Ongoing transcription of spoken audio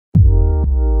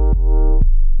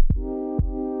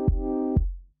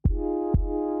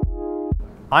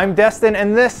I'm Destin,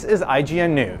 and this is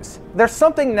IGN News. There's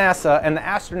something NASA and the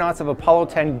astronauts of Apollo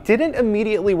 10 didn't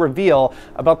immediately reveal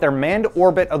about their manned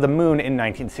orbit of the moon in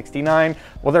 1969,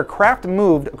 while their craft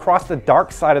moved across the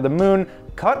dark side of the moon,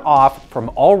 cut off from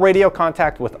all radio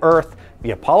contact with Earth.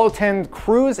 The Apollo 10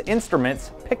 crew's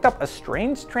instruments picked up a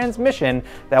strange transmission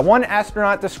that one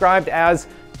astronaut described as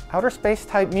outer space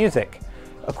type music.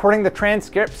 According to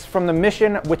transcripts from the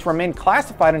mission, which remained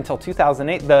classified until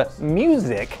 2008, the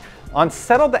music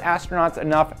unsettled the astronauts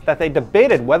enough that they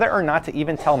debated whether or not to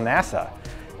even tell NASA.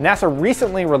 NASA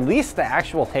recently released the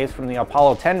actual tapes from the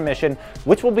Apollo 10 mission,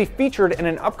 which will be featured in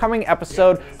an upcoming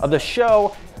episode of the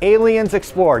show Aliens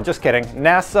Explored. Just kidding,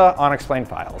 NASA Unexplained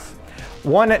Files.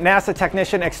 One NASA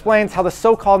technician explains how the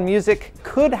so-called music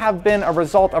could have been a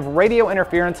result of radio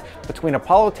interference between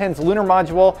Apollo 10's lunar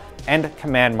module and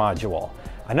command module.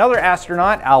 Another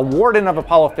astronaut, Al Worden of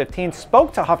Apollo 15,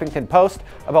 spoke to Huffington Post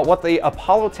about what the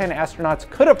Apollo 10 astronauts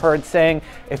could have heard, saying,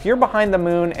 "If you're behind the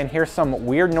moon and hear some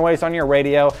weird noise on your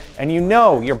radio and you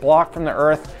know you're blocked from the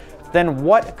Earth, then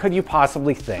what could you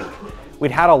possibly think?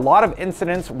 We'd had a lot of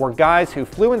incidents where guys who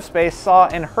flew in space saw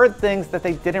and heard things that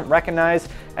they didn't recognize,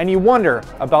 and you wonder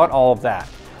about all of that.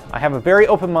 I have a very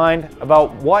open mind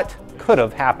about what could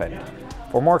have happened."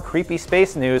 For more creepy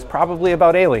space news, probably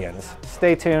about aliens,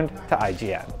 stay tuned to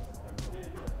IGN.